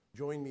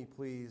Join me,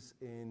 please,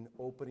 in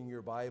opening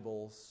your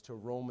Bibles to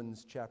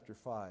Romans chapter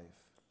 5.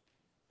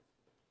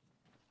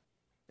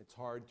 It's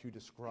hard to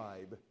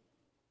describe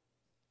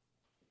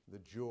the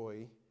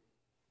joy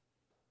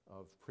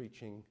of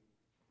preaching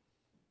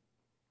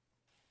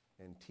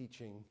and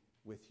teaching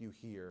with you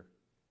here,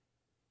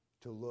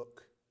 to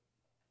look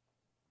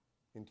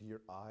into your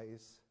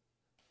eyes,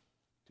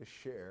 to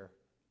share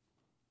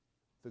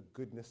the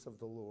goodness of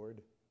the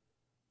Lord,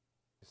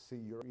 to see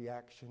your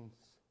reactions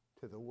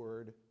to the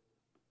Word.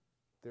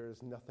 There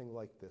is nothing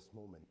like this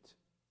moment.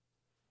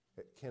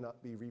 It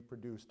cannot be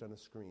reproduced on a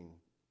screen.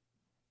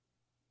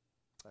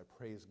 I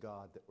praise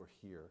God that we're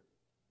here.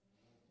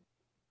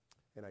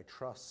 And I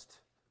trust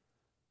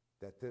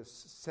that this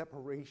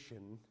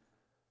separation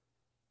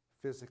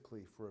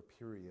physically for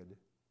a period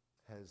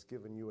has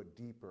given you a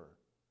deeper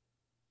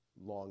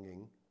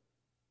longing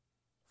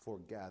for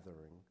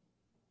gathering,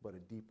 but a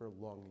deeper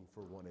longing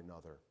for one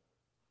another.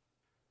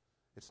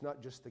 It's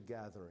not just the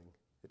gathering,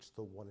 it's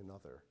the one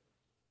another.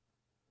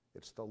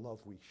 It's the love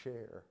we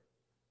share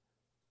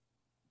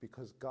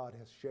because God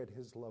has shed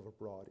his love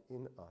abroad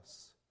in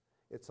us.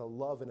 It's a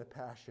love and a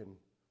passion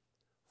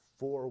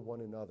for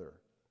one another.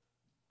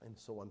 And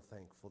so I'm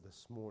thankful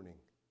this morning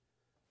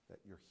that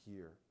you're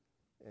here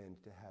and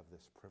to have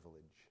this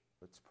privilege.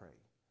 Let's pray.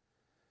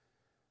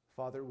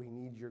 Father, we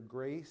need your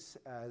grace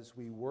as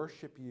we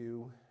worship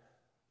you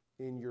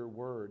in your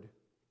word.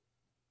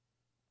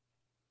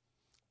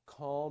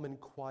 Calm and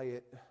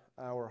quiet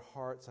our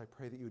hearts. I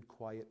pray that you would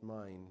quiet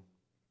mine,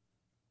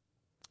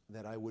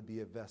 that I would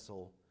be a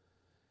vessel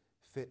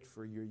fit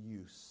for your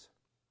use,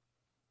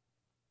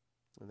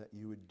 and that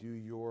you would do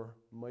your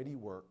mighty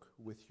work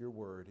with your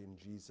word in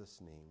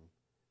Jesus' name.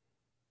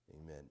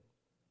 Amen.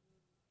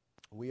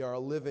 We are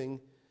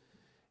living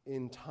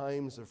in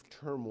times of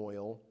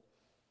turmoil.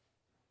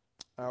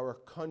 Our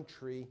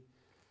country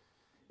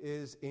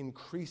is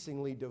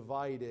increasingly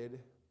divided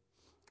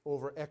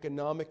over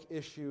economic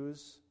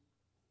issues,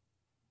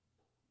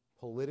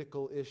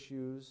 political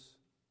issues.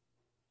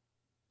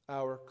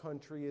 Our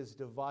country is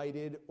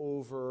divided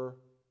over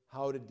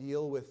how to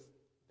deal with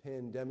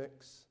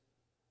pandemics.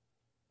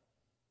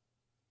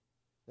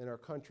 And our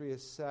country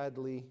is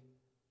sadly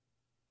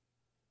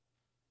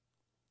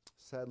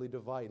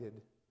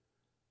divided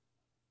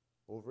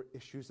over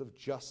issues of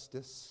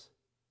justice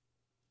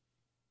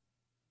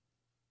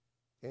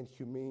and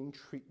humane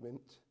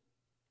treatment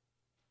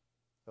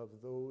of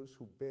those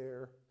who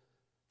bear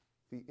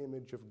the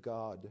image of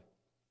God.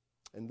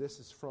 And this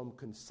is from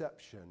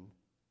conception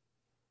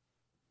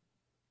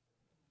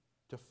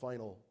to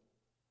final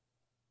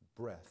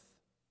breath.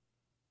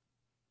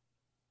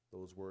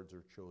 Those words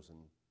are chosen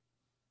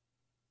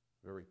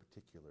very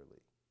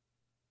particularly.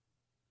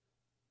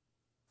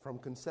 From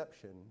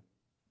conception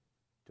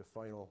to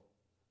final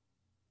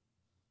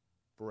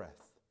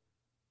breath.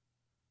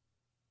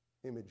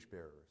 Image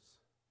bearers.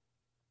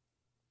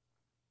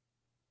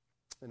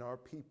 And our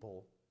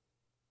people,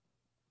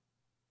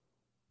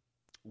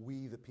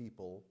 we the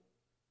people,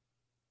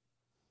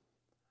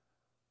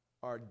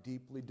 are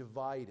deeply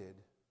divided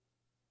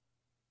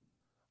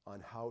on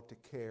how to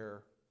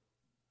care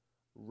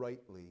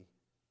rightly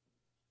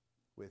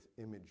with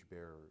image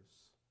bearers,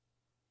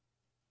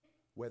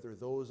 whether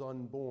those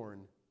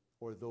unborn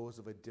or those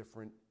of a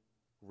different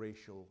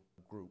racial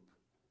group.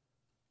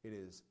 It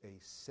is a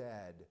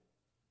sad,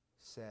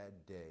 sad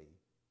day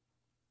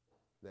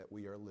that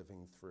we are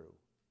living through.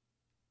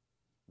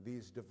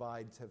 These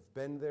divides have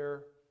been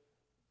there,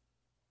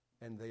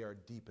 and they are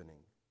deepening.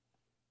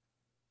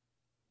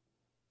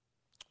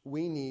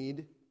 We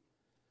need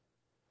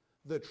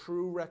the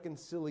true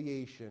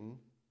reconciliation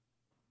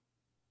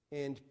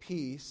and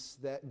peace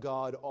that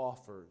God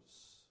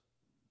offers.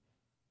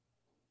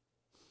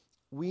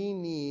 We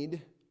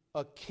need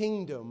a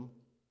kingdom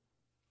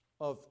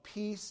of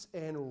peace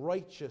and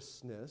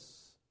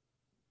righteousness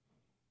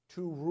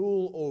to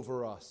rule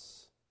over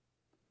us.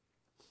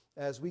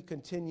 As we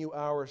continue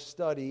our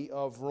study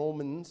of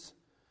Romans,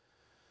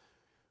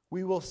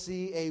 we will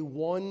see a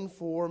one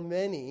for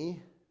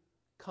many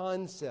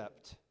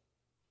concept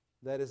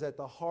that is at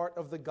the heart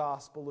of the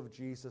gospel of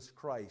Jesus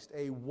Christ.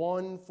 A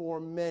one for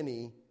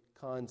many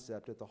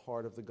concept at the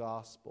heart of the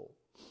gospel.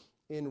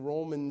 In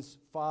Romans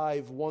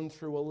 5, 1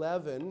 through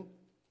 11,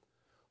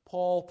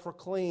 Paul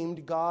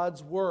proclaimed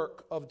God's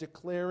work of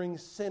declaring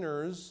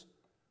sinners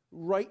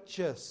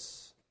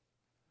righteous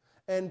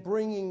and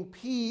bringing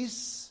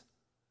peace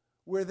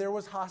where there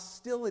was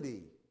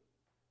hostility.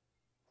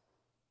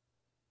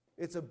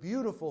 It's a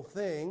beautiful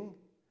thing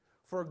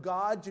for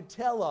God to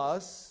tell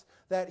us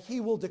that he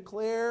will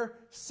declare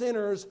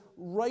sinners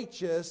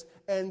righteous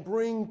and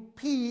bring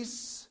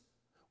peace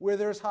where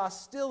there's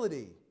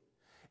hostility.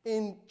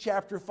 In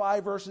chapter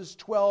 5, verses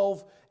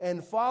 12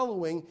 and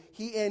following,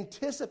 he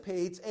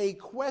anticipates a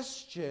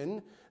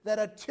question that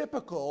a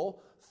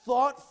typical,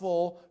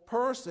 thoughtful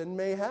person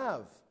may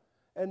have.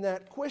 And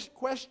that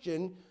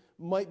question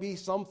might be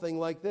something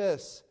like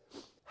this: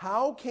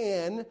 how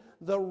can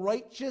the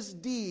righteous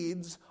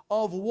deeds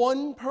of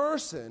one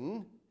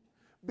person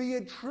be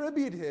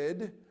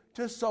attributed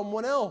to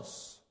someone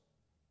else?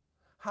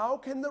 How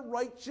can the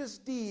righteous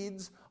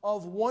deeds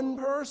of one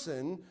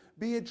person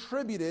be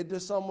attributed to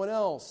someone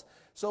else?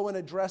 So in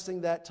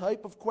addressing that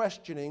type of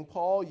questioning,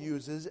 Paul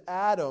uses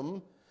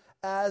Adam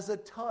as a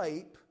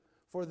type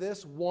for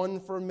this one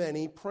for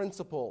many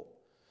principle.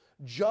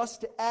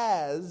 Just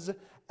as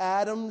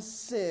Adam's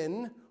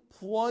sin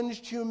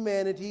plunged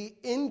humanity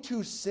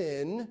into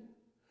sin,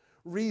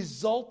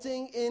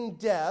 resulting in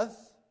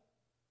death,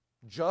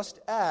 just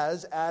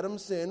as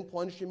Adam's sin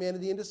plunged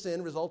humanity into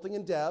sin, resulting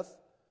in death,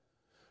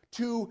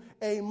 to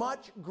a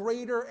much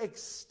greater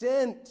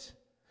extent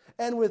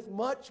and with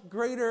much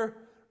greater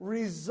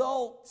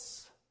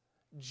results,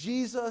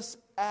 Jesus'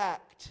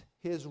 act,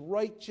 his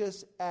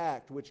righteous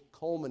act, which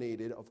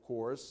culminated, of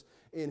course,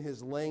 in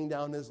his laying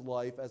down his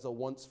life as a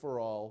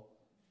once-for-all,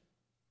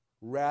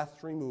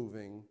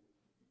 wrath-removing,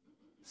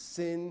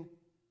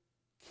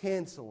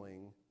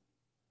 sin-canceling,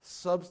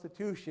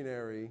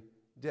 substitutionary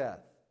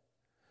death.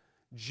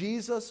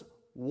 Jesus'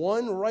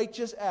 one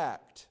righteous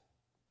act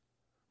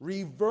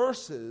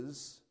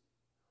reverses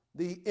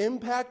the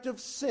impact of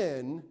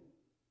sin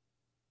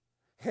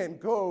and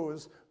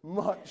goes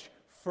much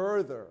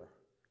further.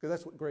 Because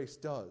that's what grace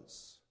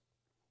does.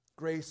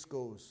 Grace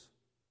goes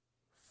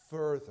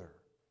further.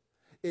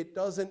 It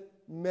doesn't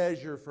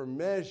measure for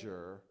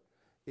measure.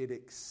 It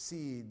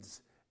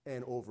exceeds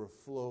and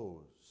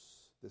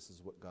overflows. This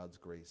is what God's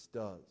grace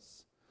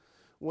does.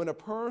 When a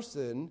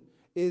person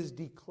is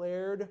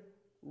declared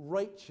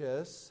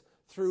righteous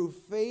through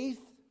faith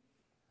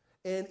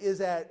and is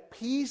at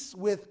peace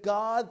with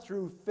God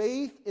through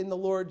faith in the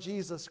Lord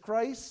Jesus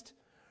Christ,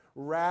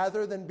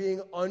 rather than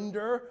being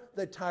under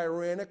the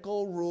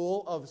tyrannical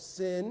rule of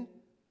sin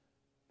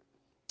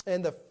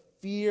and the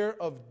fear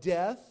of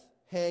death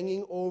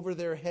hanging over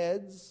their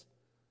heads,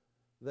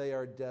 they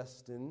are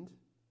destined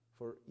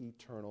for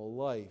eternal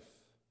life.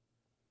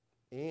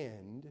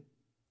 And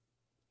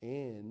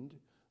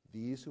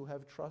these who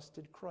have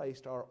trusted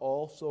Christ are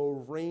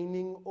also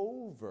reigning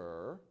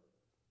over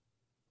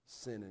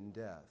sin and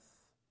death.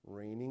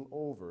 Reigning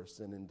over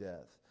sin and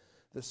death.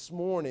 This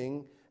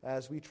morning,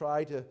 as we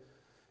try to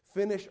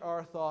finish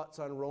our thoughts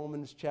on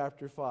Romans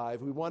chapter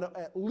 5, we want to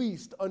at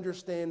least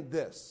understand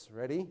this.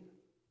 Ready?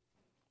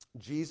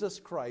 Jesus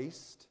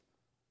Christ,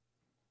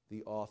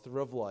 the author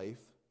of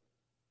life,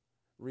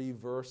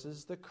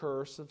 reverses the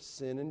curse of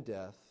sin and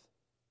death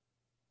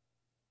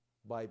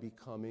by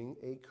becoming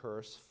a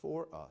curse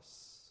for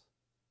us.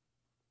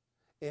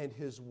 And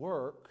his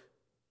work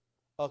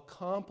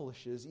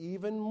accomplishes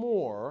even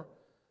more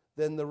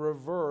than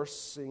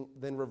reversing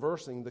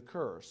the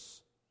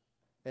curse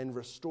and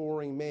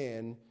restoring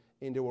man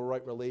into a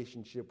right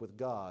relationship with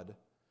God.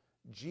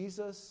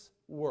 Jesus'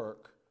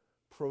 work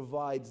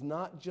provides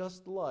not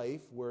just life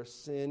where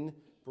sin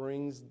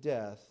brings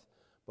death,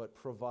 but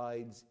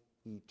provides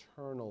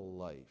eternal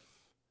life.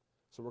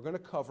 So we're going to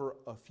cover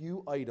a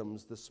few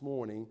items this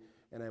morning,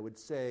 and I would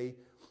say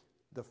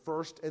the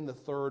first and the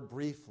third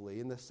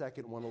briefly, and the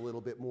second one a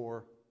little bit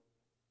more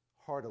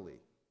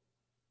heartily.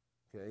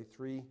 Okay,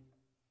 three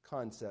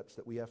concepts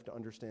that we have to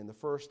understand. The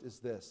first is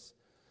this: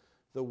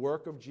 the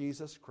work of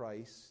Jesus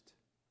Christ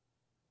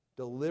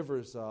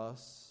delivers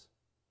us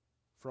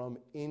from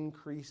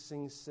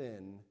increasing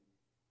sin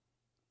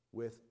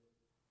with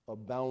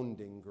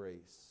abounding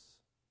grace.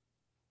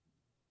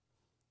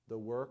 The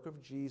work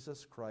of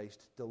Jesus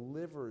Christ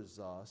delivers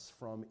us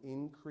from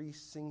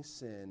increasing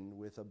sin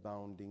with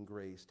abounding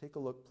grace. Take a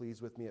look,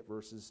 please, with me at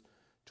verses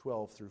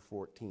 12 through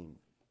 14.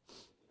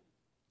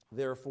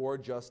 Therefore,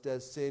 just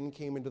as sin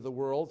came into the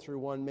world through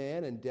one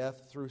man, and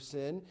death through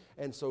sin,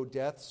 and so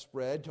death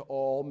spread to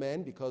all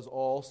men because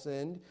all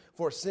sinned.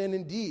 For sin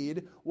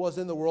indeed was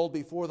in the world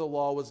before the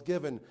law was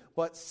given,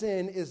 but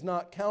sin is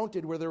not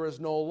counted where there is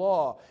no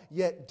law.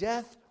 Yet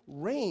death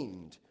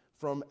reigned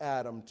from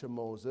Adam to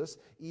Moses,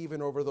 even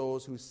over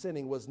those whose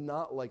sinning was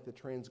not like the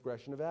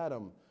transgression of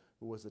Adam,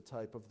 who was a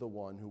type of the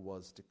one who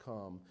was to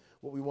come.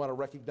 What we want to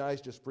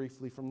recognize just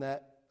briefly from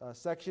that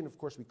section, of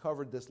course we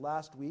covered this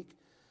last week,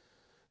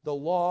 the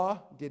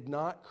law did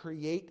not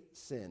create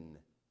sin.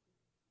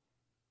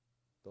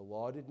 The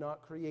law did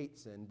not create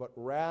sin, but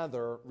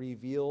rather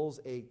reveals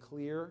a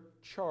clear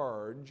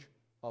charge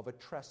of a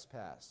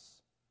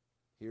trespass.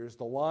 Here's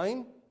the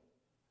line,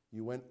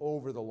 you went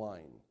over the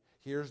line.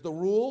 Here's the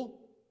rule,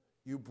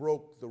 you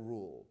broke the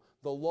rule.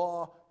 The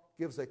law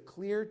gives a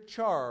clear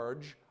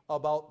charge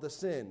about the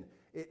sin.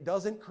 It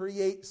doesn't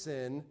create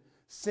sin.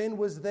 Sin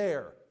was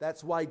there.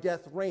 That's why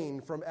death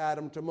reigned from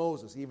Adam to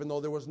Moses, even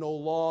though there was no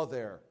law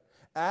there.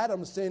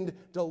 Adam sinned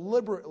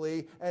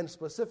deliberately and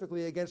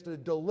specifically against a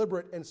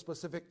deliberate and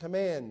specific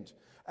command.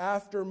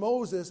 After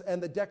Moses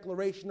and the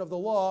declaration of the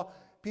law,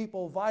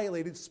 people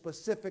violated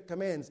specific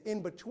commands.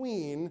 In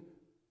between,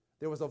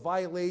 there was a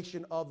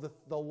violation of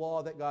the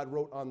law that God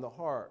wrote on the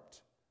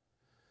heart.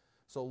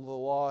 So the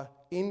law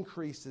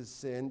increases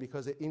sin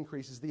because it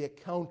increases the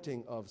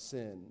accounting of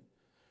sin.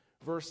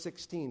 Verse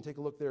 16, take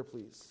a look there,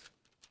 please.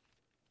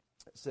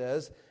 It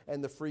says,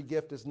 and the free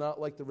gift is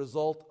not like the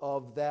result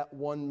of that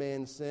one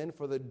man's sin,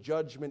 for the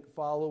judgment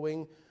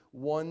following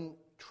one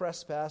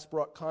trespass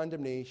brought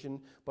condemnation,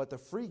 but the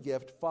free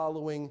gift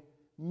following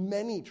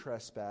many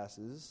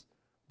trespasses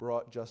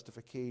brought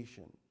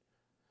justification.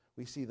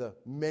 We see the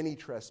many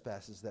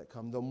trespasses that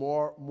come. The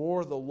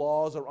more the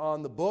laws are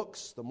on the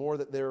books, the more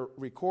that they're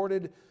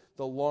recorded,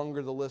 the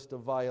longer the list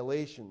of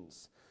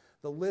violations.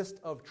 The list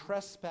of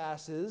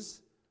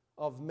trespasses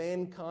of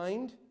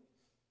mankind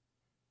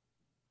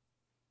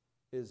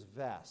is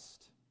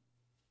vast.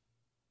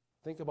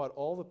 Think about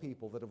all the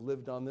people that have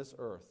lived on this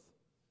earth.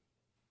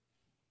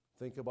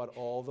 Think about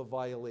all the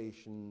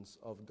violations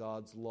of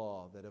God's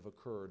law that have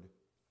occurred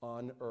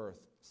on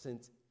earth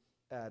since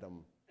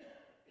Adam,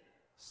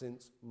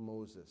 since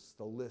Moses.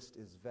 The list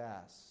is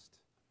vast.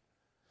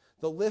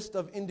 The list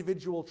of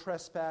individual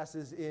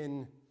trespasses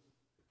in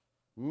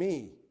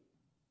me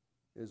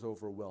is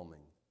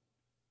overwhelming.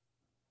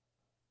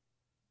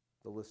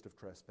 The list of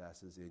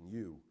trespasses in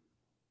you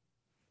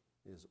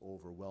is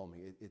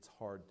overwhelming. It's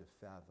hard to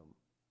fathom.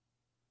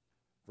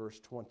 Verse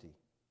 20.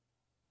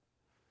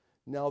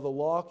 Now the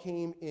law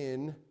came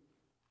in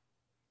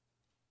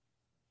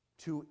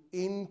to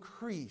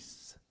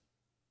increase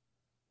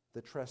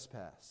the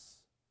trespass.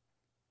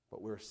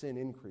 But where sin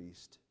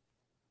increased,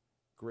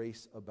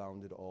 grace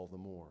abounded all the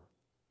more.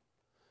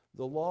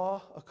 The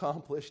law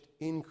accomplished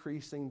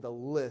increasing the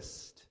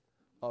list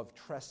of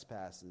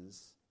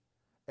trespasses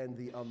and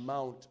the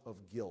amount of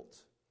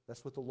guilt.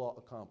 That's what the law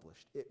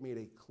accomplished. It made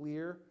a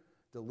clear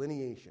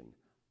delineation.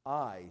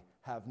 I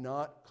have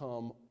not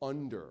come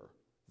under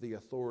the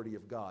authority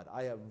of God.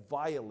 I have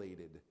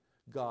violated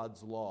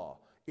God's law.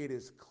 It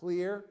is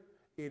clear.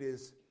 It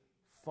is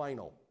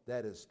final.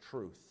 That is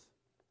truth.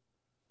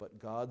 But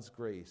God's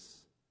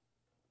grace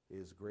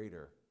is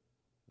greater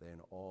than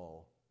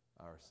all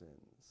our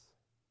sins.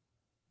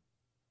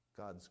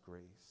 God's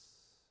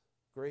grace.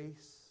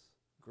 Grace,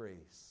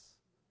 grace.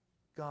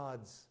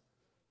 God's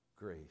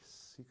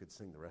grace. You could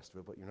sing the rest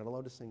of it, but you're not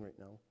allowed to sing right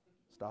now.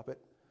 Stop it.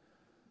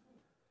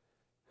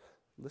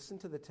 Listen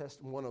to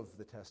one of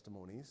the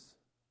testimonies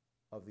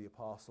of the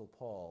Apostle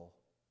Paul.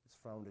 It's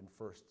found in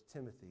 1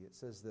 Timothy. It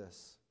says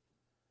this,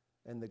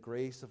 "And the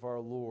grace of our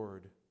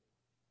Lord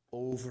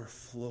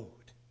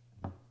overflowed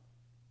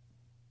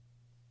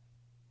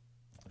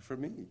for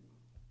me."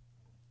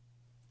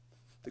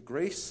 The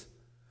grace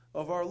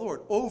of our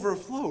Lord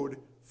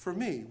overflowed for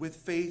me with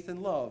faith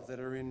and love that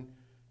are in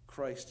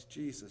Christ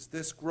Jesus.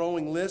 This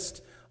growing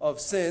list of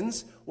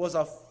sins was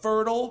a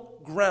fertile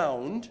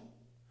ground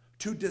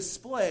to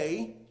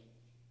display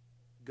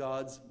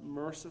God's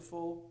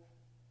merciful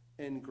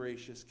and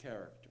gracious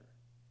character.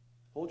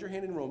 Hold your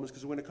hand in Romans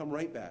because we're going to come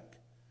right back.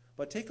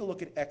 But take a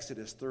look at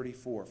Exodus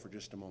 34 for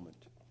just a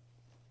moment.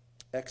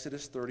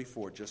 Exodus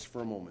 34, just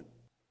for a moment.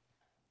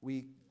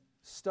 We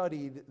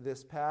studied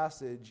this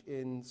passage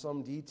in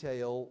some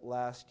detail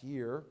last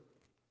year.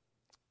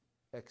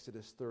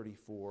 Exodus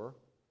 34,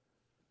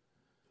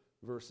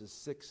 verses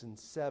 6 and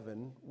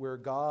 7, where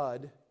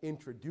God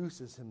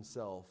introduces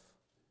himself.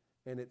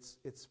 And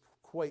it's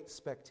quite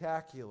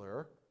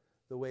spectacular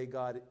the way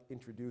God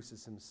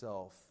introduces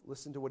himself.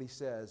 Listen to what he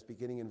says,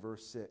 beginning in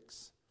verse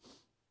 6.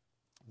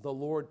 The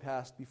Lord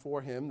passed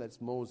before him, that's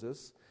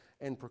Moses,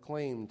 and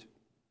proclaimed,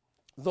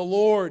 the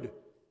Lord,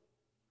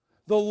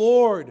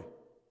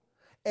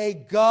 a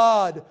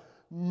God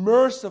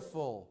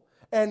merciful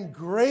and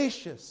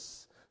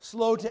gracious,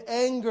 slow to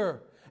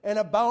anger, and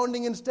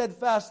abounding in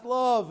steadfast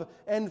love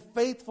and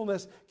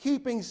faithfulness,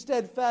 keeping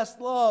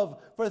steadfast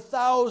love for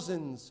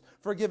thousands,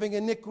 forgiving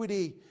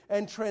iniquity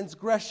and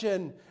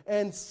transgression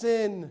and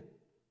sin,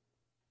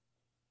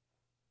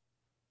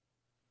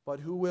 but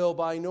who will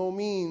by no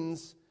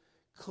means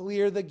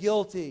clear the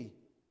guilty,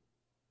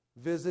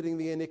 visiting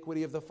the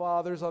iniquity of the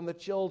fathers on the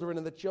children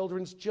and the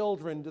children's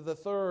children to the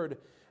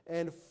third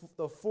and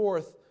the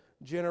fourth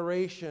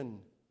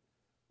generation.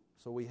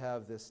 So we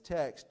have this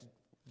text,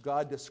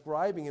 God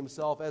describing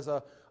himself as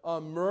a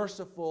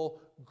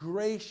merciful,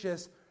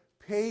 gracious,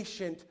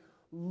 patient,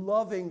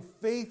 loving,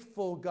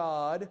 faithful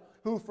God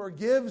who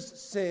forgives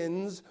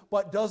sins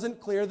but doesn't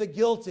clear the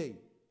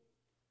guilty.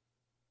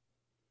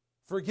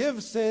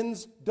 Forgives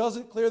sins,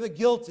 doesn't clear the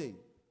guilty.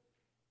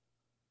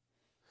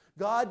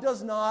 God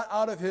does not,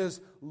 out of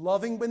his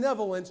loving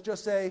benevolence,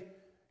 just say,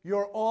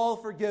 you're all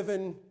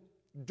forgiven,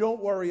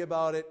 don't worry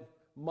about it,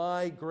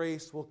 my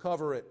grace will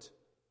cover it.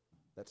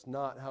 That's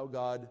not how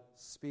God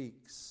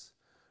speaks.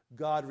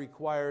 God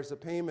requires a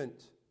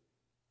payment.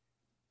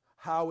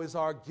 How is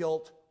our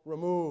guilt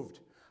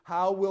removed?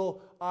 How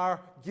will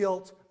our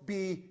guilt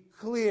be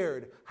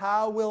cleared?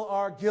 How will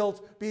our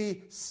guilt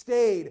be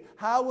stayed?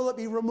 How will it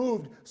be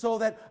removed so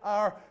that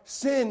our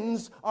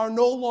sins are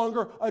no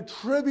longer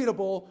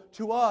attributable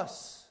to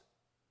us?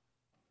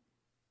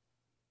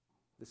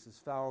 This is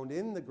found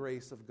in the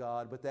grace of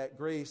God, but that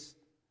grace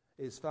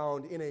is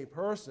found in a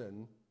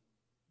person,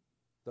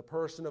 the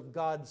person of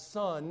God's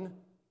Son,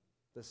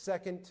 the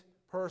second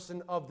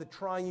person of the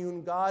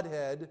triune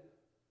Godhead,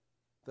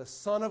 the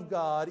Son of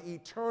God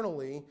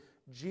eternally,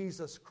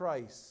 Jesus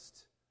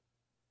Christ.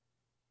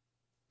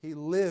 He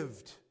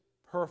lived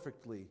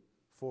perfectly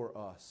for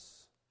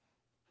us.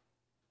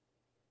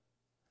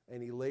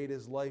 And he laid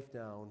his life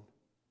down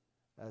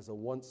as a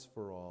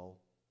once-for-all,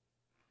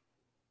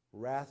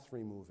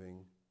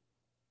 wrath-removing,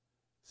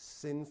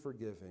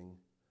 sin-forgiving,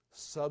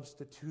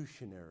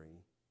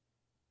 substitutionary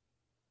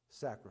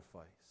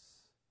sacrifice,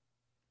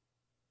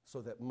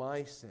 so that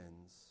my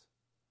sins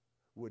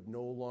would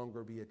no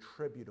longer be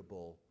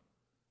attributable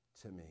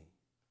to me.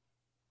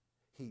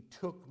 He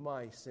took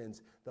my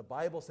sins. The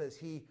Bible says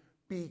he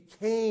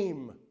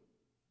became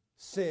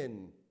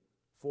sin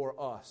for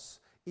us,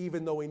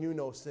 even though he knew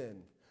no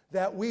sin,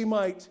 that we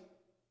might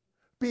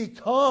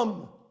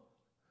become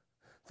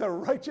the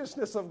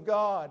righteousness of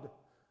God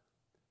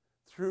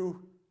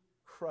through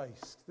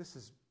Christ.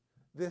 This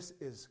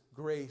is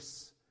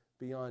grace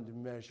beyond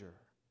measure.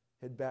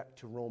 Head back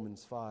to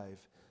Romans 5.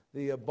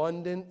 The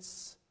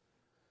abundant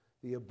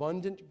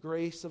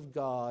grace of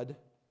God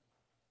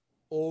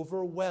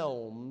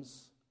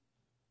overwhelms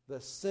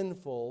the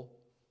sinful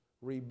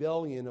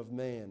rebellion of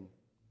man.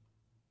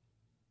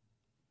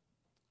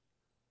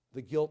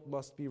 The guilt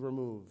must be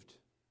removed,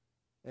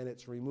 and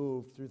it's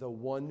removed through the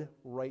one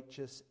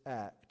righteous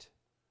act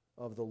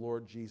of the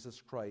Lord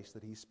Jesus Christ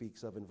that he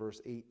speaks of in verse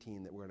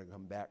 18 that we're going to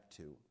come back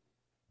to.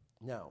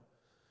 Now,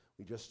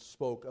 we just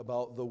spoke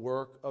about the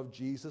work of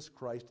Jesus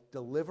Christ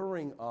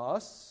delivering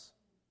us,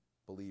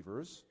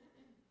 believers,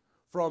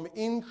 from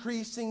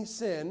increasing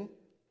sin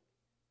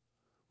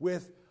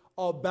with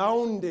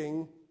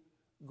abounding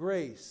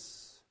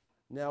grace.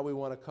 Now we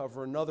want to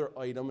cover another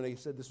item, and I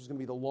said this was going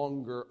to be the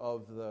longer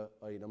of the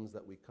items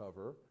that we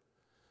cover.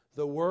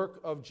 The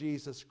work of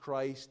Jesus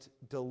Christ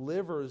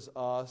delivers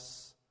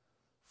us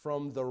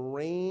from the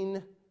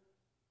reign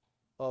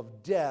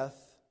of death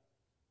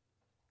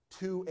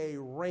to a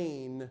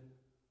reign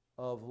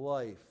of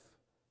life.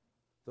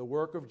 The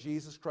work of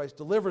Jesus Christ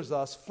delivers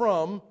us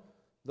from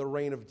the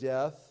reign of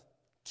death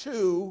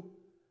to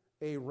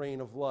a reign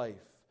of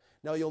life.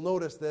 Now you'll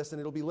notice this, and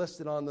it'll be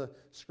listed on the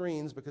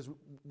screens because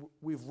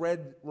we've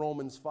read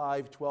Romans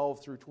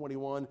 5:12 through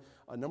 21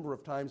 a number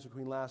of times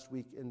between last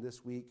week and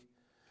this week.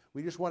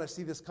 We just want to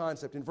see this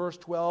concept. In verse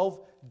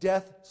 12,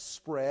 death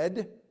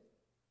spread.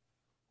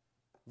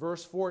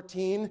 Verse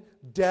 14,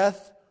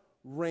 death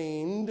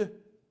reigned.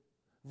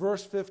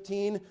 Verse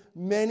 15,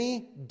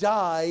 many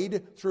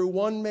died through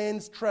one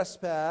man's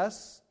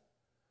trespass.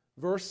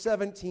 Verse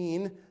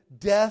 17,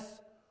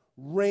 death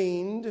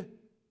reigned.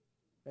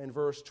 And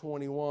verse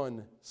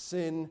 21,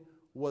 sin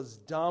was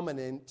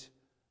dominant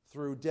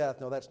through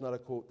death. Now that's not a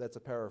quote, that's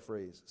a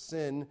paraphrase.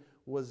 Sin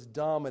was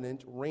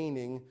dominant,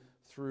 reigning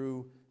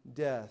through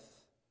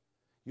death.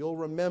 You'll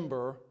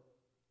remember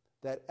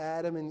that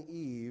Adam and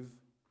Eve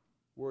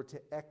were to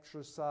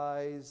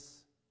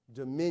exercise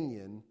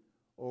dominion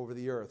over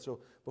the earth.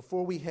 So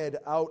before we head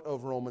out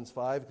of Romans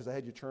 5, because I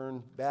had you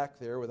turn back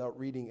there without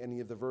reading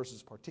any of the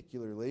verses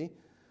particularly,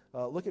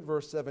 look at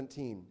verse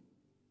 17.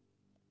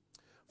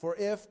 For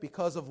if,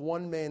 because of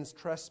one man's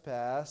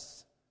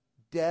trespass,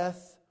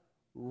 death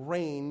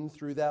reigned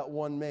through that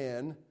one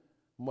man,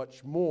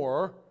 much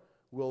more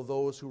will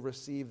those who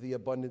receive the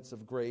abundance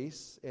of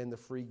grace and the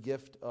free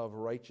gift of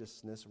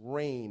righteousness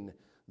reign.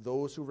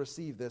 Those who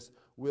receive this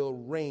will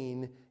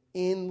reign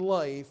in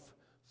life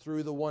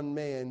through the one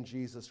man,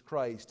 Jesus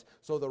Christ.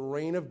 So the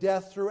reign of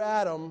death through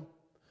Adam,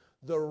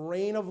 the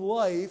reign of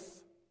life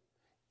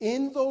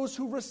in those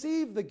who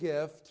receive the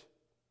gift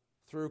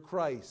through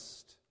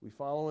Christ. We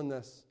following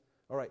this?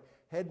 All right,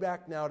 head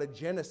back now to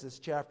Genesis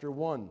chapter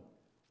 1.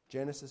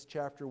 Genesis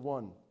chapter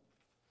 1.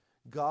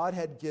 God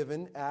had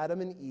given Adam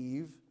and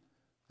Eve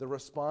the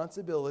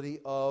responsibility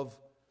of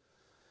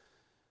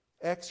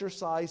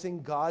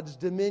exercising God's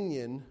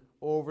dominion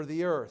over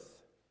the earth.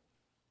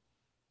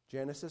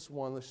 Genesis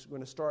 1, we're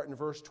going to start in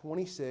verse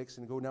 26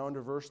 and go down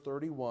to verse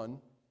 31.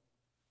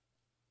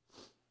 It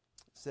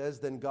says,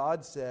 then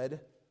God said,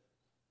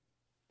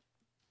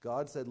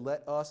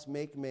 let us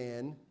make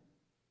man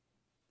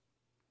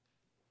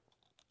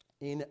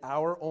in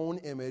our own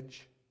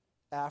image,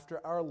 after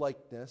our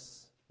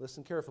likeness.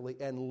 Listen carefully.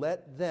 And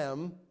let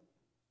them,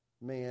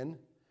 man,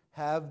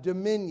 have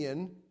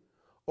dominion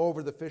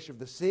over the fish of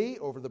the sea,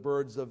 over the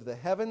birds of the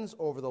heavens,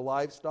 over the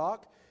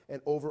livestock,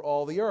 and over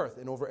all the earth,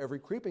 and over every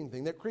creeping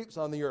thing that creeps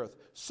on the earth.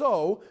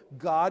 So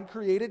God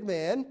created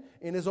man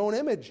in his own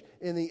image.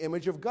 In the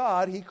image of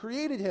God, he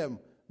created him.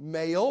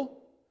 Male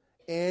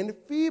and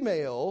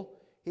female,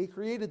 he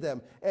created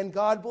them. And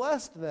God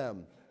blessed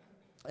them.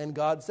 And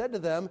God said to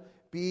them,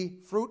 be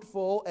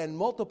fruitful and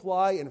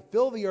multiply and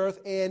fill the earth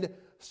and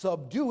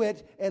subdue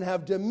it and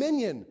have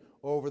dominion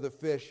over the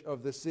fish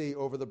of the sea,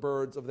 over the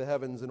birds of the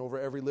heavens, and over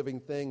every living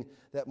thing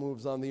that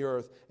moves on the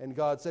earth. And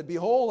God said,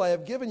 behold, I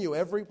have given you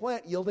every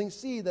plant yielding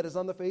seed that is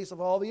on the face of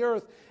all the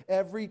earth,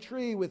 every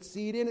tree with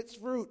seed in its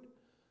fruit.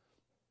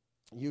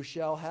 You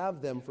shall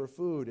have them for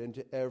food, and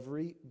to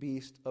every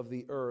beast of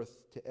the earth,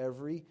 to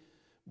every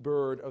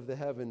bird of the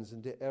heavens,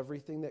 and to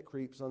everything that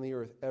creeps on the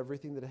earth,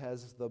 everything that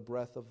has the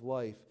breath of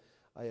life,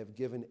 I have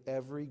given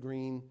every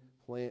green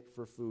plant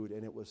for food.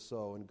 And it was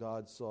so. And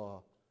God saw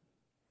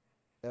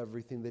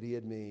everything that he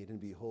had made, and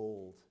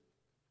behold,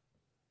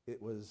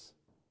 it was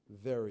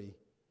very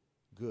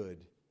good.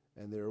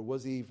 And there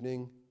was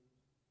evening,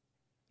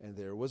 and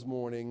there was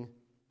morning,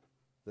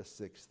 the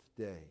sixth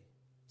day.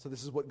 So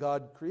this is what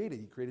God created.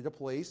 He created a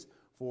place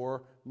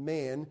for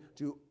man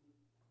to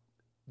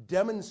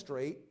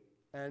demonstrate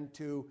and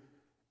to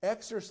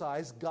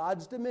exercise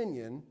God's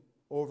dominion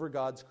over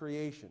God's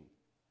creation.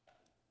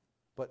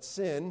 But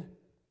sin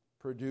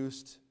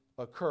produced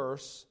a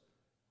curse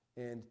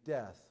and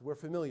death. We're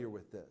familiar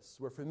with this.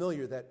 We're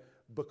familiar that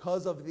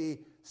because of the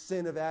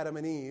sin of Adam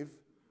and Eve,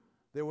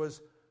 there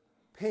was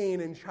pain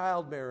in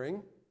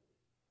childbearing.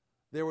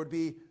 There would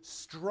be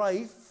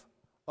strife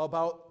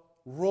about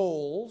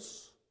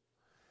roles.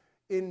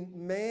 In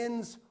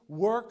man's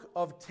work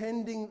of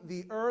tending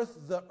the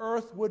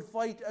earth would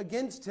fight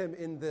against him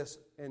in this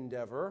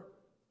endeavor.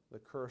 The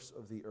curse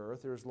of the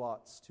earth. There's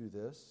lots to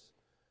this.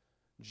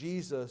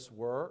 Jesus'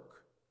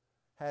 work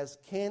has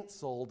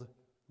canceled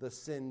the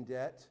sin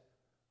debt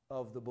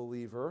of the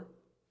believer,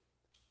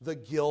 the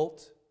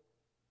guilt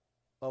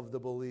of the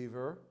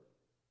believer.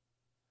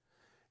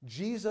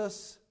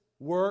 Jesus'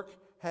 work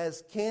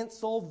has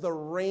canceled the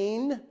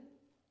reign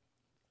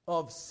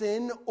of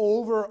sin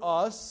over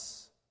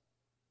us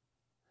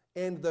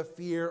and the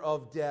fear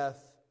of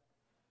death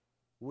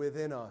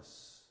within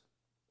us.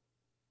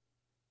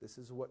 This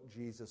is what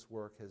Jesus'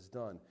 work has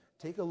done.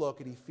 Take a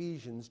look at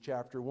Ephesians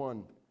chapter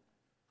 1.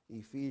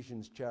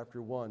 Ephesians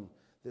chapter 1.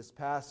 This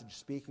passage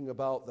speaking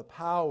about the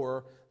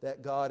power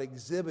that God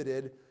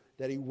exhibited,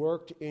 that He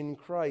worked in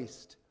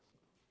Christ.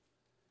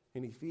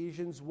 In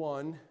Ephesians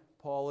 1,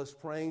 Paul is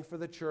praying for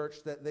the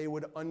church that they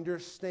would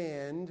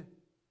understand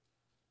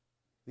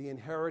the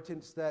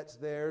inheritance that's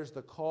theirs,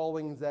 the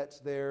calling that's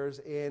theirs,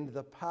 and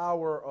the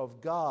power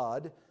of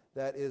God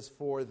that is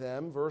for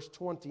them. Verse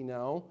 20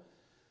 now.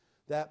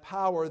 That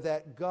power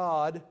that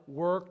God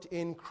worked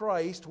in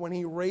Christ when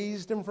He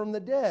raised Him from the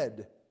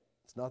dead.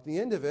 It's not the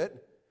end of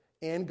it.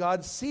 And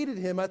God seated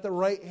Him at the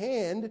right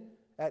hand,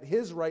 at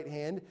His right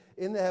hand,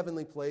 in the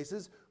heavenly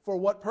places. For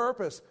what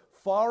purpose?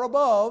 Far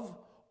above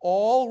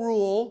all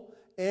rule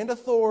and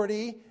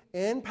authority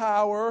and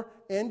power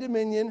and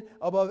dominion,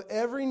 above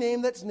every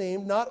name that's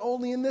named, not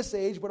only in this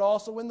age, but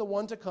also in the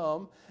one to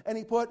come. And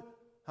He put,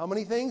 how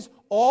many things?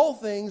 All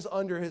things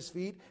under His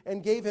feet,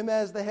 and gave Him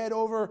as the head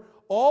over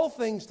all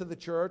things to the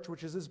church,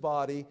 which is His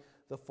body,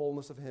 the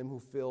fullness of Him who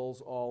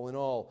fills all in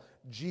all.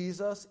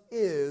 Jesus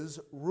is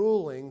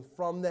ruling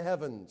from the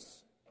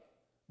heavens.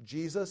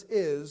 Jesus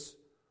is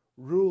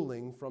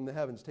ruling from the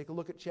heavens. Take a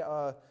look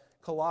at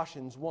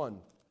Colossians 1.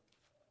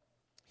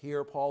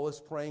 Here Paul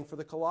is praying for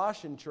the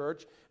Colossian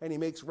church, and he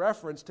makes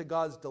reference to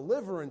God's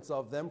deliverance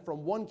of them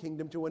from one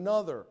kingdom to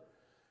another.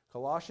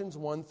 Colossians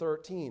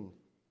 1:13.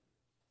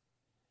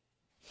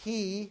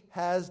 He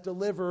has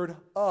delivered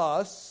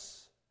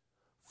us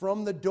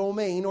from the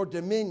domain or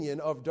dominion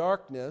of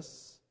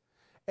darkness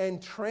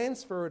and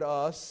transferred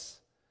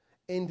us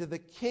into the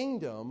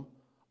kingdom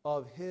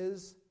of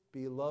His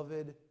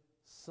beloved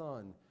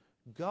Son.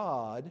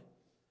 God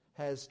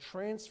has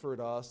transferred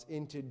us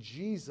into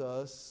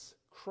Jesus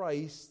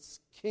Christ's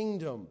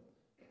kingdom.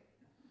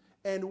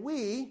 And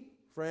we,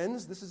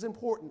 friends, this is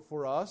important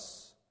for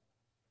us,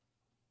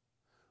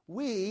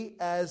 we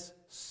as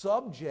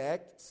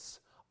subjects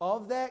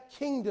of that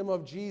kingdom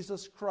of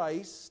Jesus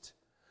Christ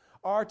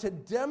are to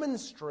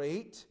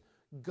demonstrate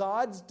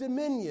God's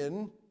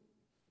dominion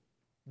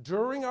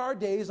during our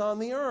days on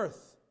the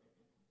earth.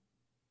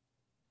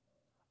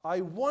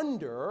 I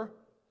wonder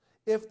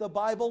if the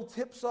Bible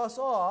tips us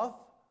off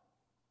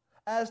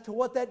as to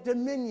what that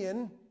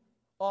dominion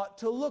ought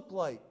to look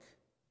like.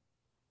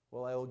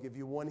 Well, I will give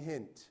you one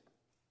hint.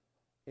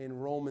 In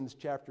Romans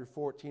chapter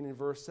 14 and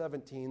verse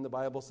 17, the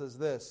Bible says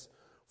this: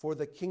 "For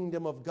the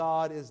kingdom of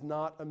God is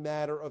not a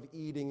matter of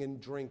eating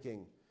and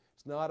drinking."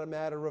 It's not a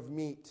matter of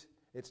meat.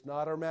 It's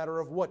not a matter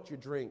of what you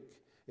drink.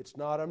 It's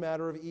not a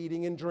matter of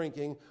eating and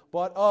drinking,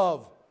 but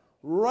of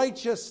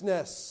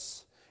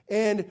righteousness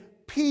and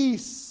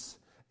peace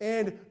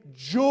and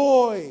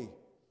joy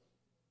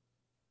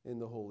in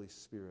the Holy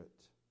Spirit.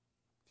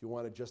 If you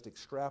want to just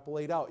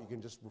extrapolate out, you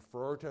can just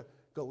refer to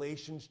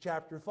Galatians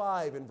chapter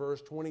 5 and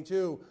verse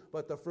 22.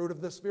 But the fruit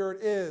of the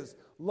Spirit is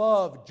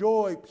love,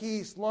 joy,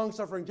 peace,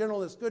 long-suffering,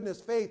 gentleness, goodness,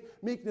 faith,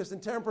 meekness,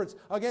 and temperance.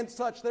 Against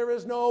such there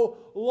is no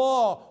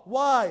law.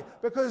 Why?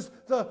 Because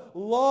the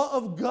law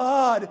of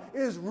God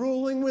is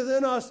ruling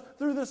within us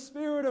through the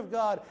Spirit of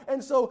God.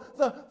 And so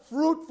the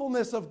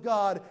fruitfulness of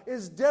God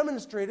is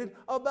demonstrated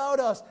about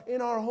us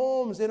in our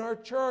homes, in our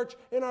church,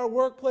 in our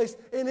workplace,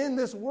 and in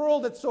this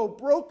world that's so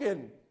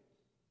broken.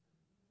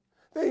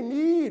 They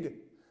need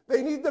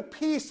the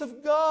peace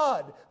of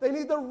God. They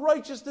need the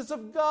righteousness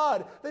of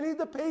God. They need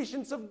the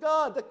patience of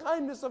God, the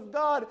kindness of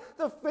God,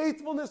 the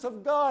faithfulness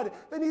of God.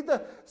 They need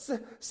the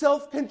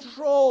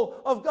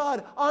self-control of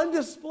God on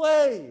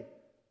display.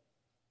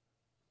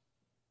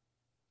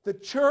 The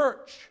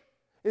church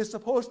is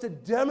supposed to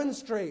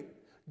demonstrate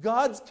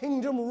God's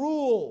kingdom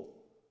rule.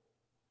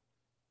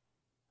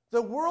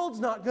 The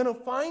world's not going to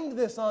find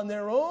this on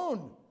their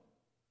own.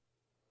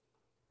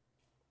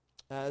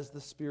 As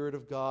the Spirit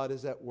of God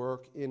is at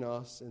work in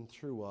us and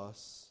through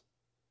us,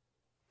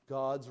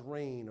 God's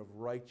reign of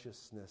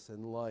righteousness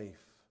and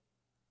life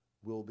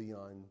will be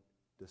on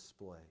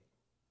display.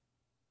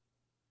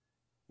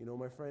 You know,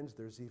 my friends,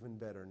 there's even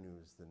better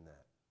news than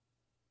that.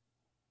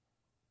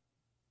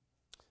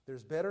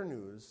 There's better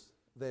news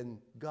than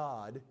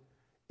God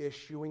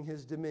issuing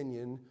his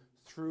dominion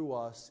through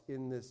us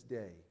in this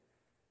day.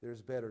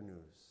 There's better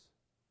news.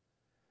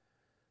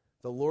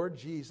 The Lord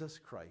Jesus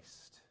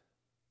Christ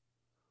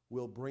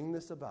will bring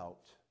this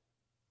about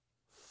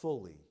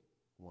fully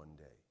one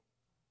day.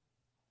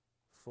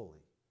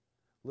 Fully.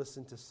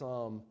 Listen to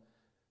Psalm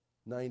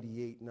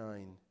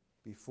 98:9.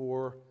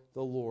 Before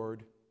the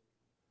Lord,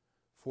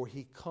 for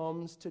he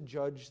comes to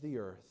judge the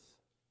earth.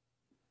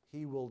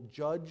 He will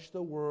judge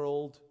the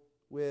world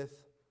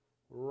with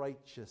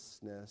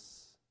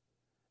righteousness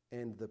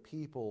and the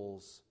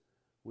peoples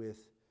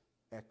with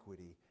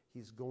equity.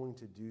 He's going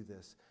to do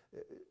this.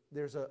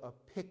 There's a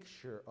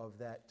picture of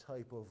that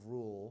type of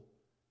rule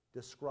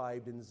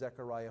described in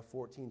Zechariah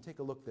 14. Take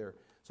a look there.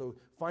 So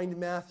find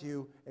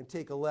Matthew and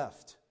take a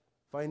left.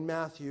 Find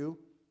Matthew,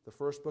 the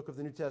first book of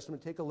the New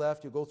Testament. Take a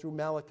left. You'll go through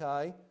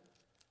Malachi.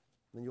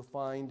 Then you'll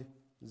find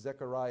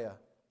Zechariah.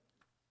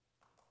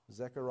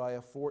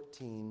 Zechariah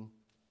 14.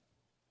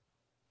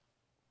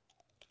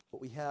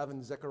 What we have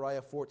in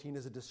Zechariah 14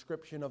 is a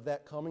description of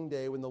that coming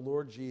day when the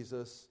Lord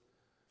Jesus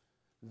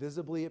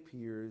visibly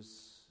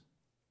appears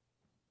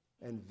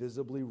and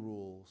visibly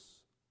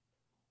rules.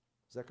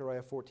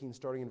 Zechariah 14,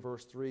 starting in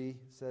verse 3,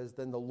 says,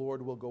 Then the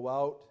Lord will go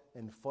out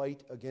and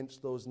fight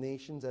against those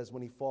nations as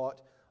when he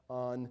fought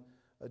on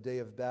a day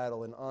of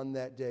battle. And on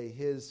that day,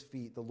 his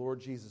feet, the Lord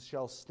Jesus,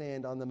 shall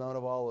stand on the Mount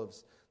of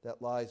Olives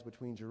that lies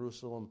between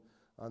Jerusalem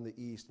on the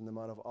east, and the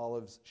Mount of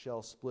Olives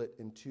shall split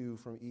in two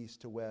from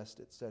east to west,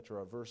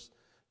 etc. Verse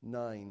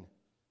 9.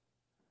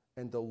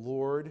 And the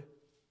Lord,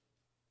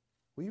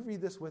 will you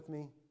read this with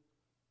me?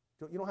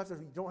 You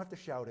don't have to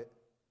shout it.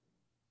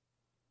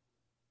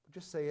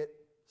 Just say it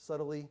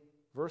subtly.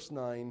 Verse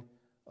 9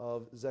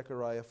 of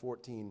Zechariah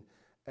 14.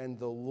 And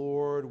the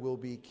Lord will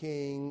be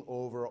king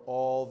over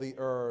all the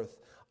earth.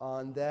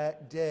 On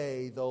that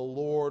day, the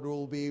Lord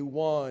will be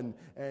one,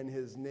 and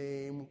his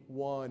name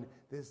one.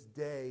 This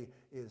day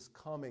is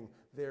coming.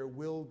 There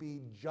will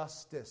be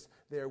justice.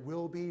 There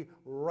will be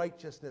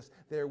righteousness.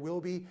 There will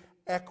be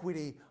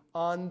equity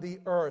on the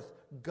earth.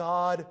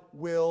 God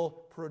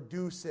will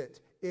produce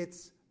it.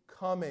 It's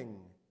coming.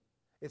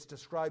 It's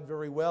described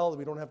very well.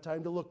 We don't have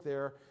time to look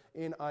there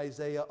in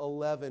Isaiah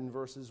 11,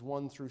 verses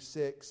 1 through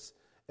 6,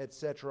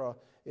 etc.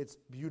 It's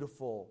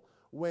beautiful.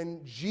 When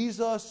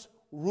Jesus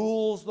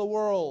rules the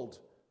world,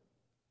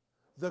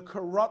 the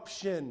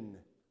corruption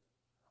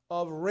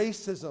of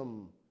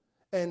racism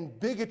and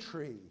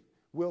bigotry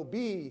will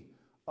be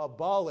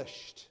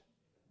abolished.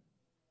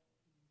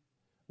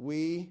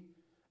 We,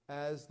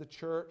 as the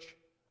Church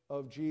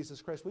of Jesus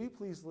Christ, will you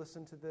please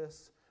listen to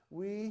this?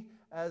 We,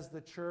 as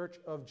the Church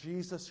of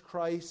Jesus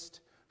Christ,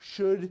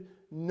 should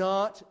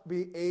not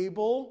be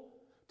able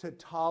to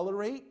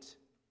tolerate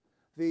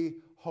the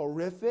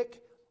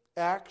horrific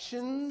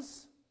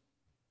actions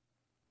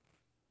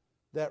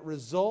that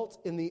result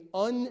in the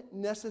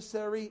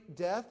unnecessary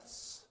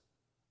deaths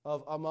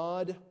of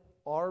Ahmaud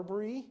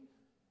Arbery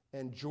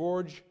and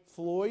George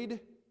Floyd.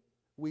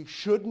 We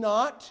should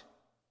not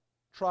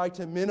try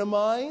to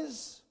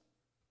minimize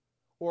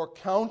or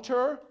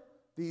counter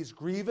these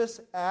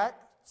grievous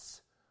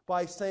acts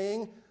by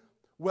saying,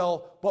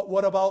 well, but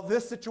what about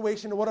this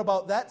situation and what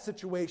about that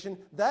situation?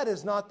 That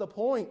is not the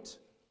point.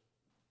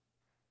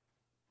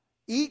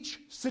 Each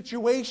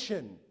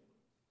situation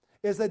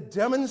is a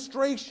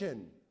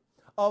demonstration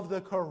of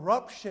the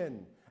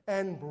corruption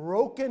and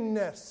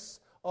brokenness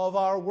of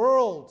our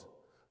world.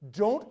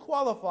 Don't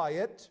qualify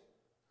it.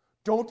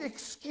 Don't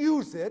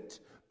excuse it.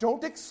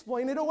 Don't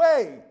explain it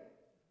away.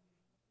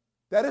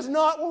 That is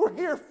not what we're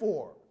here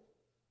for.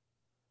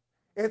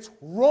 It's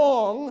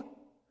wrong.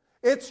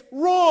 It's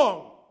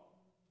wrong.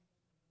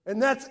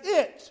 And that's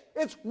it.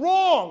 It's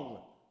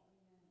wrong.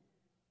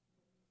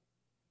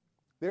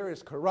 There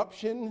is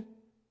corruption,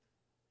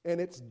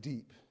 and it's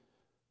deep.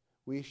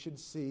 We should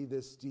see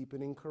this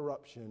deepening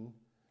corruption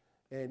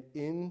and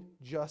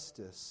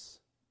injustice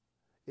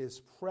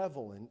is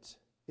prevalent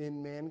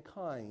in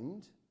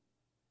mankind.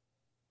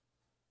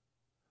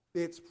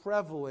 It's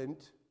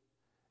prevalent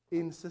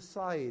in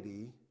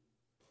society,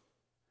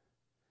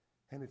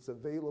 and it's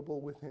available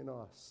within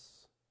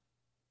us.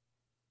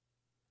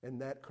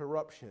 And that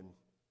corruption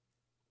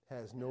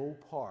has no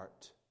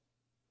part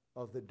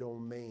of the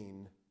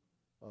domain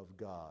of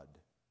God.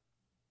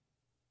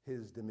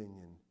 His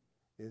dominion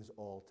is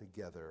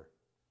altogether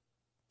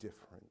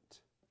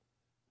different.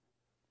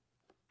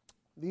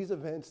 These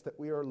events that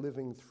we are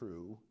living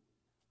through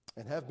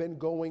and have been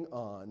going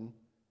on,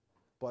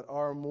 but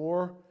are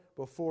more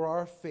before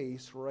our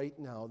face right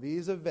now,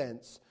 these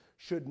events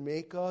should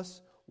make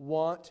us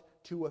want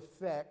to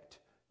effect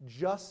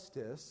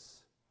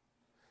justice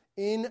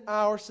in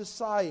our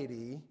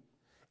society,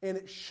 and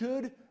it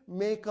should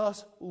make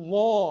us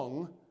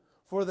long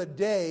for the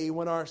day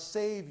when our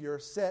Savior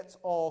sets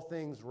all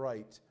things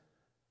right.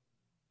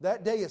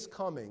 That day is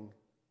coming.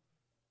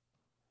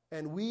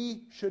 And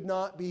we should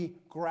not be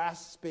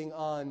grasping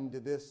on to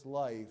this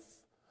life,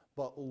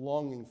 but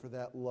longing for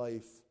that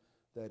life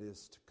that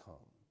is to come.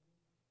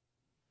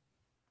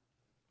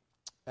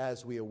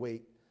 As we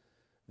await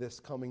this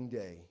coming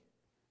day,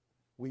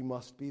 we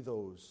must be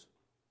those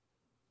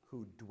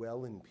who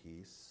dwell in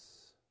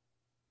peace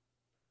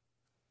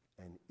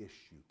and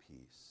issue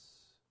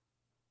peace.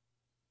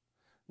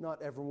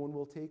 Not everyone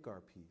will take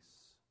our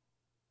peace.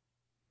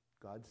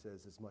 God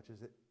says, as much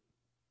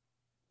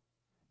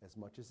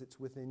as it's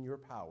within your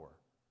power,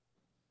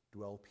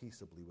 dwell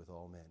peaceably with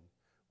all men.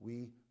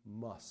 We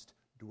must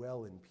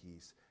dwell in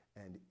peace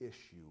and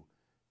issue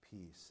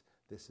peace.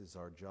 This is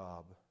our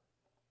job.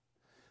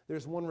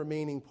 There's one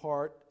remaining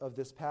part of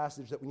this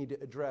passage that we need to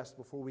address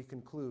before we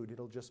conclude.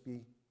 It'll just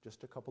be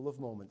a couple of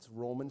moments.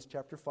 Romans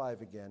chapter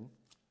 5 again.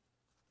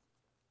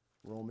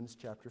 Romans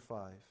chapter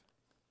 5.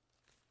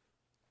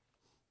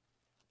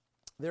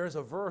 There is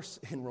a verse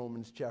in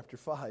Romans chapter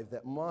 5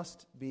 that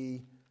must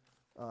be,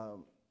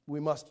 we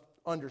must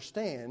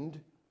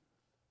understand.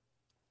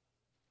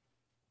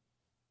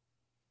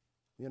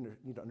 We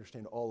need to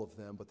understand all of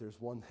them, but there's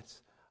one that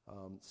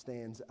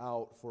stands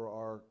out for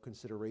our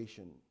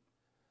consideration.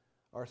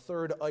 Our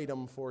third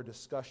item for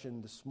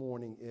discussion this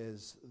morning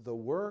is the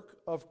work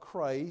of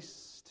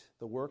Christ,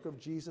 the work of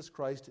Jesus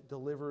Christ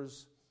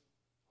delivers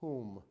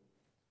whom?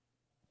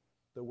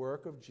 The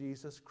work of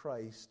Jesus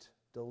Christ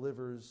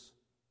delivers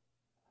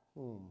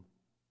whom?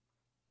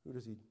 Who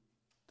does he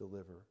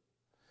deliver?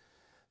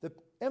 The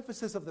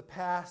emphasis of the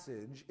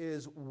passage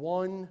is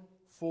one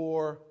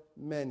for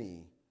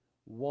many.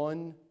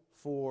 One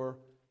for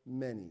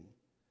many.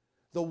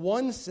 The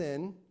one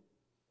sin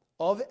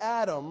of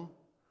Adam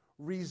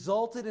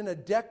resulted in a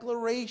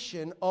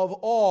declaration of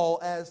all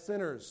as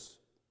sinners.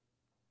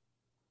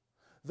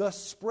 The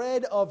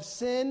spread of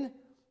sin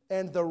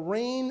and the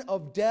reign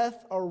of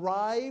death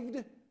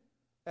arrived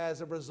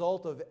as a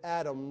result of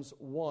Adam's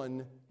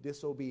one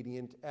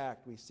disobedient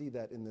act. We see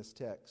that in this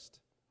text.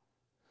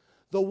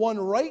 The one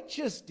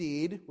righteous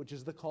deed, which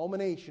is the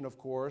culmination, of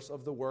course,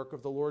 of the work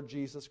of the Lord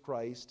Jesus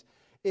Christ,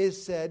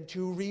 is said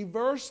to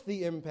reverse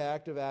the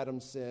impact of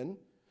Adam's sin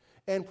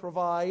and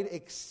provide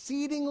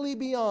exceedingly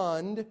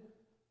beyond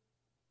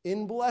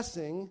in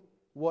blessing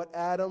what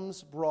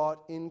Adam's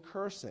brought in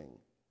cursing.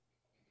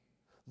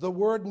 The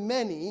word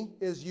many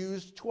is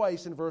used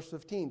twice in verse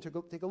 15.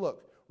 Take a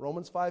look.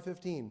 Romans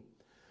 5:15.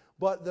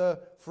 But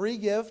the free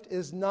gift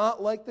is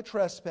not like the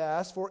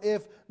trespass, for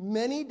if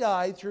many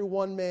died through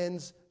one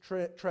man's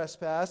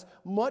trespass,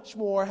 much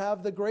more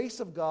have the grace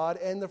of God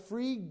and the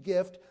free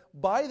gift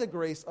by the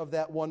grace of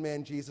that one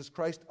man, Jesus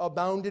Christ,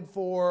 abounded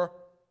for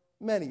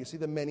many. You see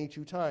the many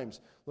two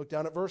times. Look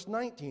down at verse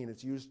 19.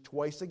 It's used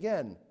twice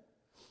again.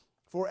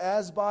 For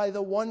as by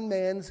the one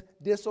man's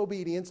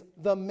disobedience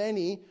the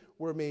many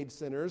were made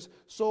sinners,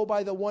 so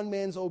by the one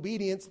man's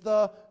obedience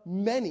the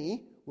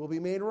many will be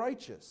made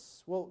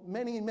righteous. Well,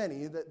 many and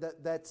many,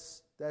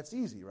 that's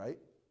easy, right?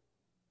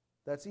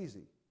 That's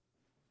easy.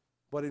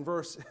 But in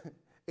verse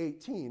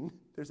 18,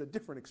 there's a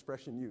different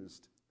expression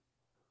used.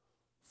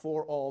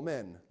 For all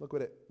men. Look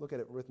at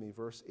it with me,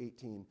 verse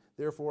 18.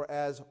 Therefore,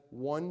 as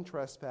one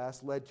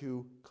trespass led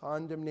to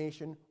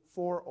condemnation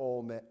for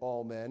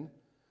all men,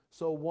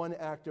 so one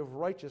act of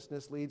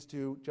righteousness leads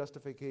to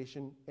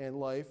justification and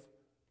life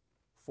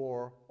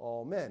for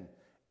all men.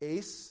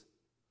 Eis,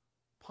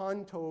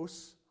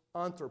 pantos,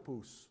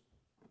 anthropos.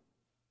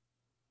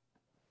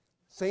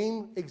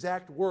 Same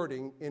exact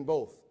wording in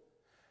both.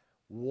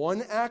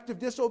 One act of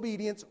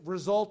disobedience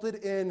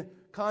resulted in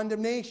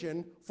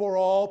condemnation for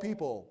all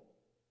people.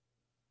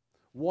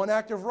 One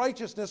act of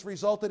righteousness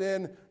resulted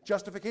in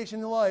justification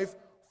in life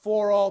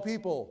for all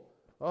people.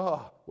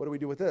 What do we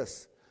do with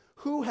this?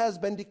 Who has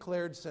been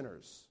declared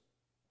sinners?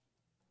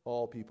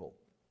 All people.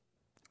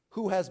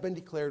 Who has been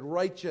declared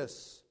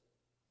righteous?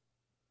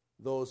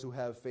 Those who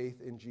have faith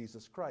in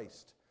Jesus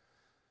Christ.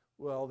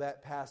 Well,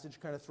 that passage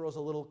kind of throws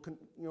a little,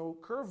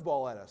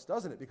 curveball at us,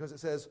 doesn't it? Because it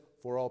says,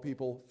 for all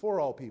people, for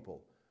all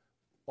people.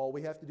 All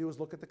we have to do is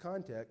look at the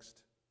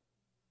context.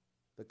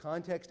 The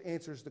context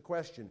answers the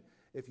question.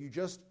 If you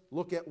just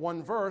look at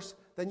one verse,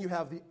 then you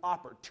have the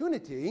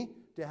opportunity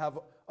to have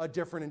a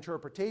different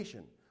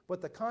interpretation.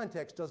 But the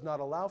context does not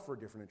allow for a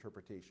different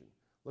interpretation.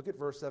 Look at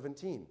verse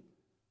 17.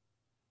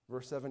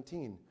 Verse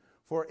 17.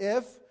 For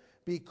if,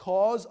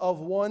 because of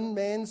one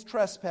man's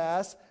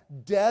trespass,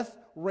 death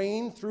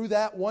reigned through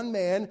that one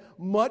man,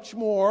 much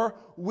more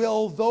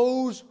will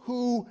those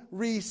who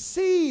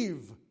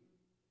receive,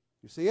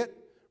 you see it?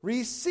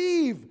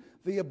 Receive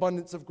the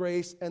abundance of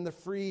grace and the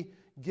free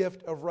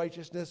gift of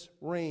righteousness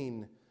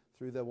reign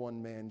through the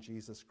one man,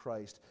 Jesus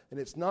Christ. And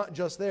it's not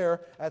just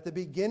there. At the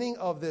beginning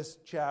of this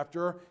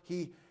chapter,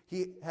 he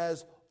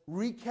has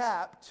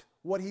recapped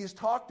what he's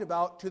talked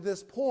about to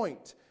this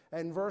point.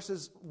 And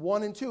verses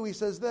 1 and 2, he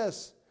says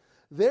this,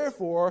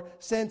 therefore,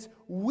 since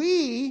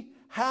we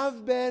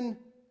have been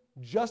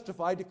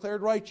justified,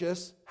 declared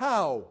righteous,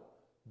 how?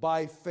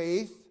 By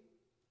faith.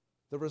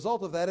 The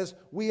result of that is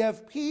we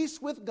have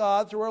peace with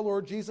God through our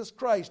Lord Jesus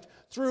Christ.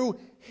 Through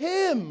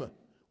him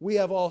we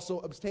have also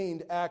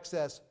obtained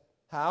access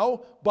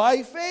How?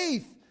 By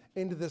faith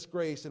into this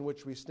grace in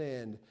which we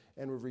stand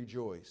and we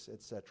rejoice,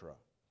 etc.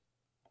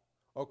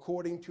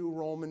 According to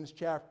Romans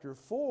chapter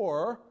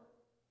 4,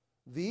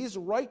 these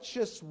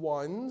righteous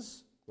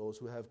ones, those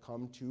who have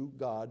come to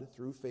God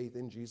through faith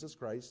in Jesus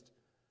Christ,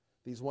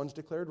 these ones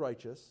declared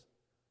righteous,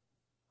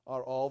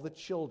 are all the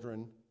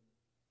children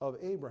of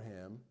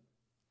Abraham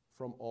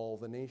from all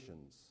the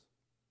nations.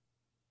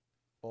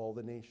 All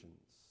the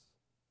nations.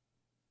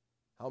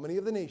 How many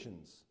of the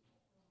nations?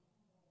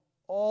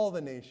 All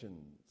the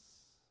nations.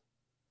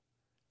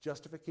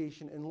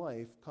 Justification in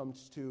life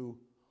comes to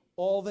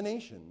all the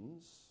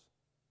nations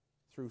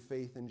through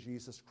faith in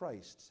Jesus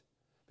Christ,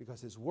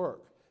 because his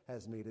work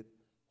has made it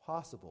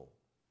possible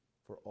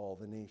for all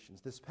the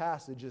nations. This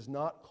passage is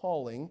not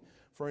calling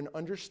for an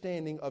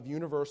understanding of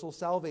universal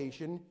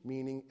salvation,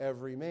 meaning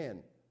every man.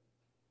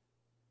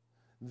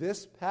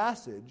 This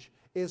passage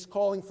is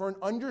calling for an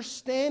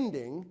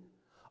understanding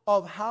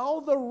of how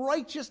the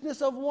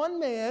righteousness of one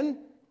man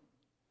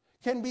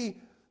can be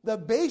the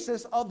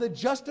basis of the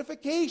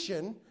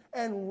justification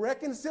and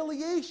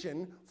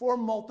reconciliation for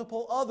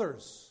multiple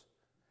others.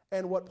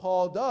 And what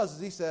Paul does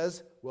is he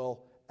says,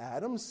 well,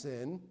 Adam's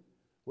sin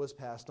was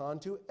passed on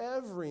to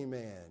every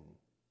man.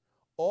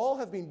 All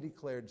have been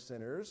declared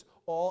sinners.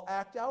 All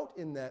act out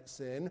in that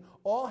sin.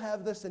 All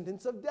have the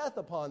sentence of death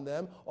upon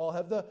them. All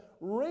have the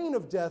reign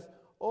of death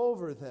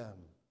over them.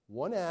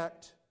 One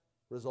act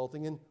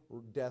resulting in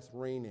death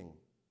reigning.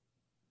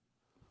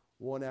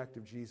 One act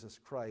of Jesus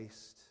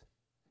Christ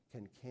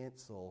can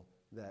cancel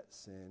that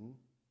sin,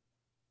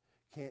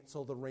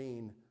 cancel the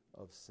reign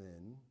of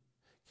sin,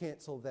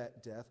 cancel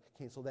that death,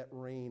 cancel that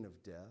reign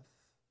of death.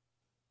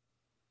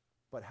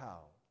 But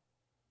how?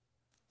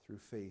 Through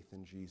faith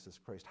in Jesus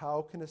Christ.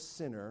 How can a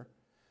sinner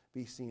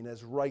be seen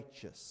as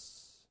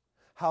righteous?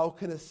 How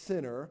can a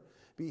sinner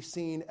be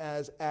seen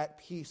as at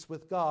peace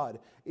with God?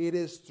 It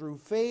is through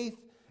faith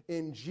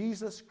in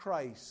Jesus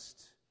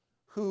Christ,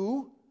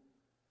 who,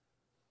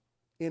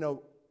 in a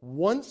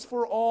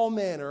once-for-all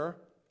manner,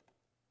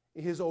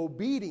 his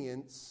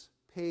obedience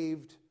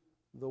paved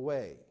the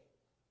way.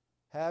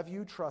 Have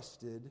you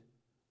trusted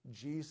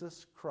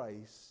Jesus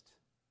Christ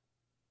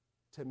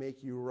to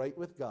make you right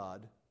with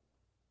God?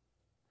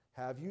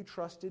 Have you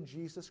trusted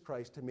Jesus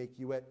Christ to make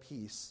you at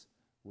peace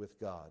with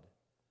God?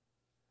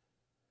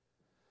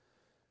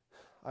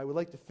 I would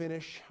like to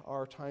finish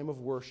our time of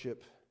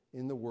worship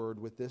in the Word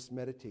with this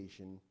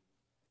meditation.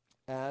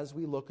 As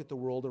we look at the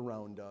world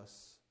around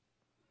us,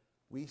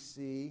 we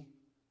see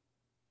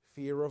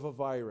fear of a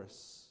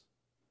virus.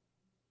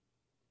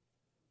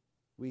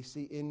 We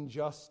see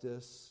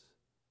injustice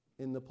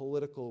in the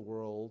political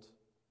world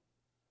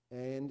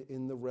and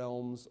in the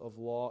realms of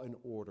law and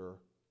order.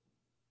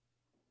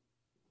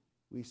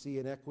 We see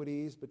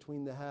inequities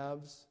between the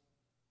haves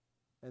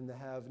and the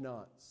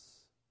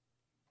have-nots.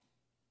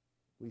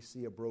 We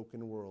see a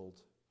broken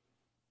world.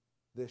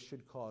 This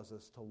should cause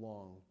us to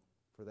long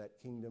for that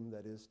kingdom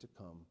that is to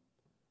come.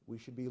 We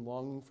should be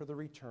longing for the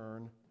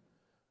return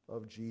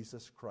of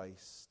Jesus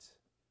Christ.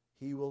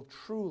 He will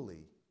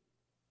truly,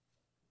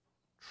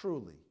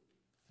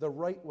 the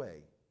right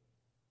way,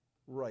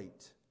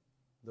 right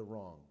the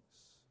wrongs.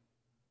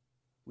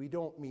 We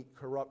don't meet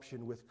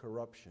corruption with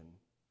corruption.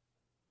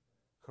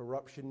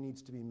 Corruption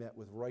needs to be met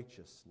with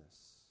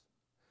righteousness.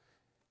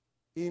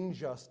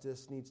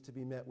 Injustice needs to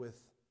be met with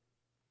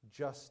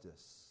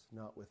justice,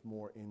 not with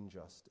more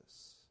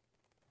injustice.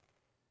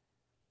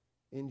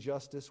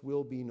 Injustice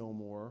will be no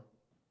more.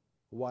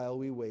 While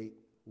we wait,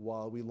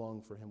 while we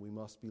long for him, we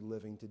must be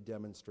living to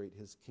demonstrate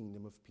his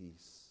kingdom of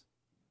peace.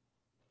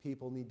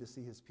 People need to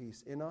see his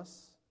peace in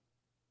us.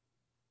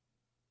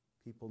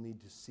 People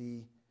need to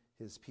see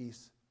his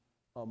peace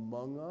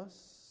among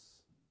us.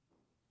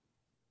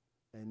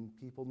 And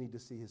people need to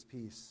see his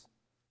peace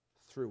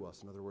through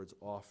us. In other words,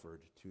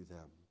 offered to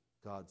them.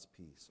 God's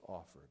peace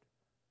offered.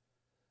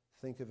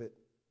 Think of it.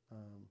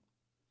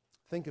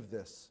 Think of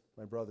this,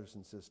 my brothers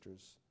and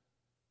sisters,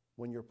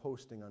 when you're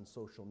posting on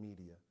social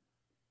media.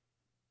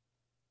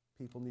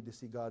 People need to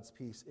see God's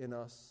peace in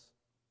us,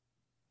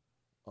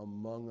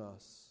 among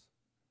us,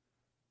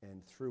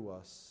 and through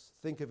us.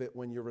 Think of it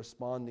when you're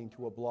responding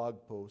to a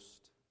blog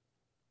post.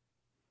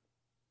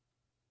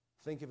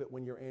 Think of it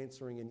when you're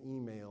answering an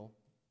email.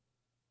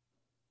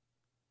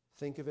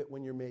 Think of it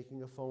when you're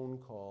making a phone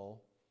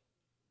call.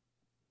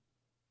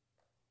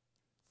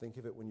 Think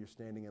of it when you're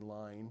standing in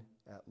line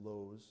at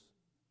Lowe's.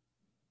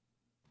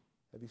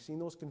 Have you seen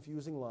those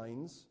confusing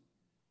lines?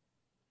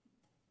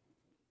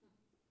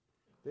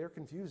 They're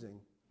confusing.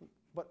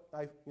 But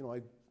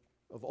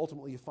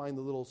ultimately you find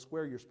the little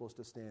square you're supposed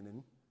to stand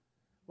in.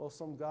 Well,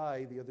 some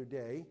guy the other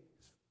day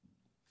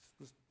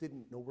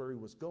didn't know where he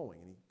was going,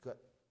 and he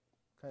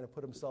kind of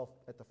put himself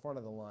at the front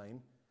of the line.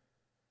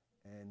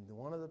 And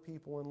one of the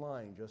people in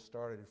line just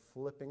started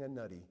flipping a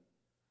nutty.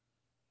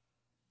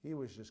 He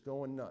was just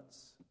going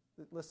nuts.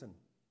 Listen,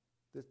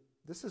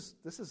 this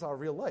is our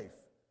real life.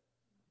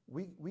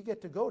 We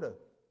get to go to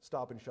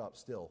Stop and Shop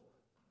still.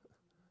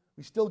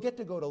 We still get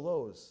to go to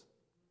Lowe's.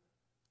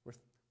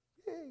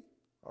 Yay,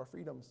 our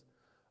freedoms.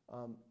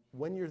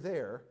 when you're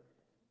there,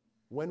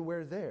 when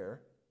we're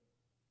there,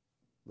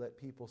 let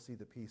people see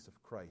the peace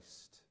of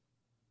Christ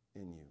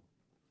in you.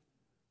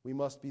 We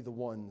must be the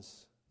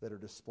ones that are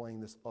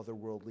displaying this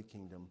otherworldly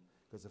kingdom,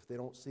 because if they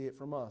don't see it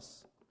from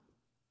us,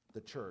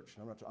 the church,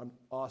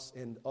 us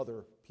and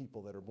other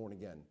people that are born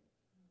again,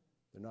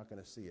 they're not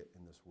going to see it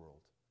in this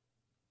world.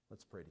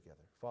 Let's pray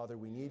together. Father,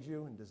 we need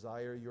you and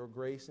desire your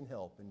grace and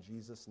help. In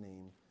Jesus'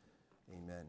 name, amen.